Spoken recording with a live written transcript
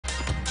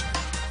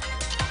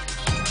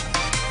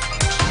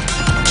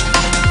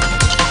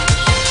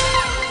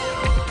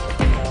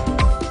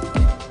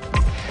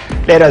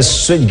Let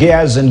us switch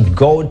gears and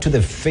go to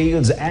the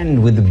fields,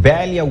 and with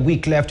barely a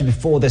week left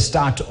before the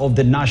start of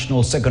the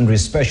National Secondary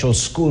Special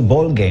School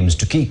Ball Games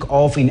to kick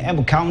off in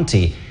Embu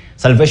County,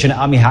 Salvation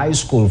Army High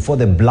School for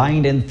the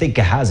Blind and Thick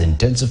has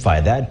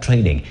intensified their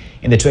training.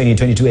 In the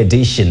 2022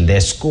 edition,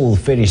 their school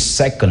finished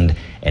second,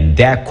 and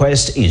their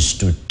quest is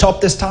to top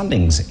the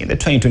standings in the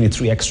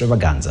 2023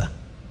 extravaganza.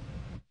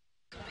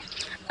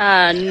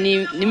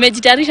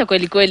 Nimejitayarisha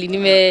kweli,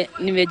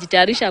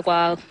 nimejitayarisha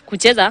kwa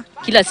kucheza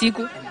kila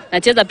siku.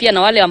 Nacheza pia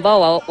na wale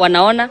ambao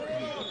wanaona,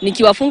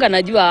 nikiwafunga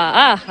najua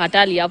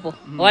hatari hapo.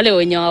 Wale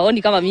wenye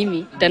waoni kama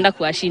mimi tutaenda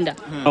kuwashinda.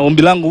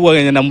 Ombi langu huwa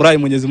yenye namrai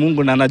Mwenyezi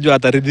Mungu na najua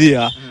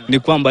ataridhia ni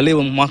kwamba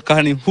leo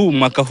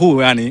mwaka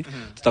huu yani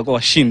tutakuwa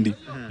washindi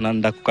na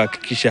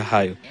ndakuhakikisha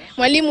hayo.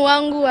 Mwalimu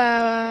wangu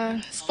wa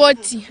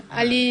sporti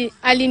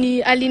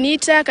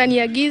aliniita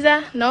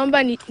kaniagiza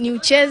naomba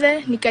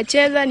niucheze,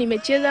 nikacheza,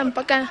 nimecheza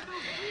mpaka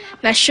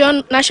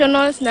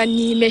nationals na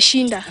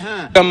nimeshinda.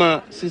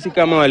 Kama sisi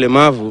kama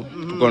walemavu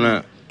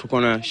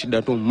tuko na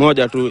shida tu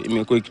moja tu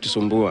imekuwa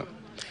ikitusumbua.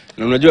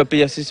 Na unajua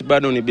pia sisi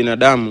bado ni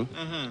binadamu,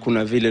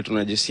 kuna vile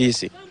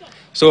tunajisisi.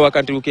 So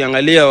wakati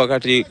ukiangalia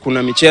wakati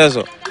kuna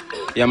michezo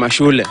ya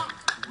mashule,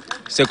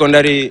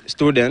 secondary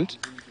student,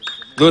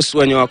 those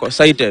wenye wako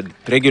sighted,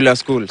 regular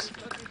schools,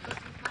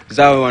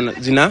 zao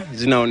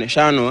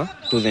zinaoneshanwa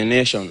to the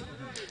nation.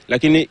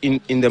 Lakini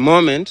in the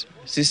moment,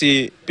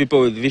 sisi people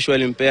with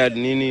visually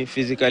impaired,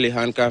 physically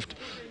handcuffed,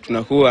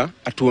 tunakuwa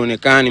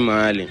hatuonekani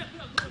mahali.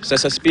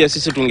 Sasa pia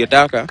sisi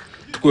tungetaka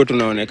tukuwe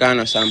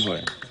tunaonekana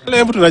somewhere.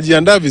 Leo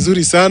tunajiandaa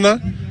vizuri sana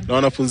na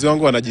wanafunzi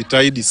wangu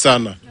wanajitahidi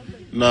sana.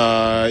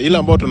 Na ile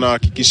ambao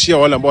tunahakikishia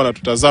wale ambao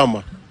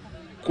wanatutazama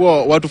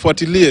kuwa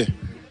watufuatilie.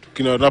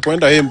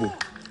 Tunapoenda Embu,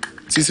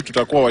 sisi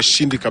tutakuwa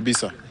washindi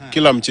kabisa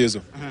kila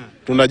mchezo.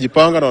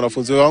 Tunajipanga na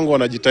wanafunzi wangu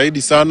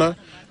wanajitahidi sana,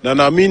 na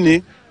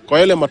naamini kwa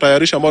yale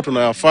matayarisho ambayo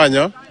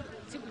tunayafanya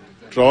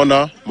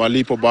tutaona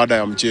malipo baada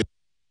ya mchezo.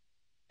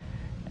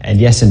 And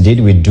yes,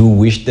 indeed, we do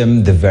wish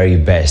them the very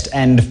best.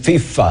 And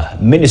FIFA,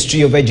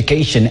 Ministry of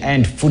Education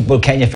and Football Kenya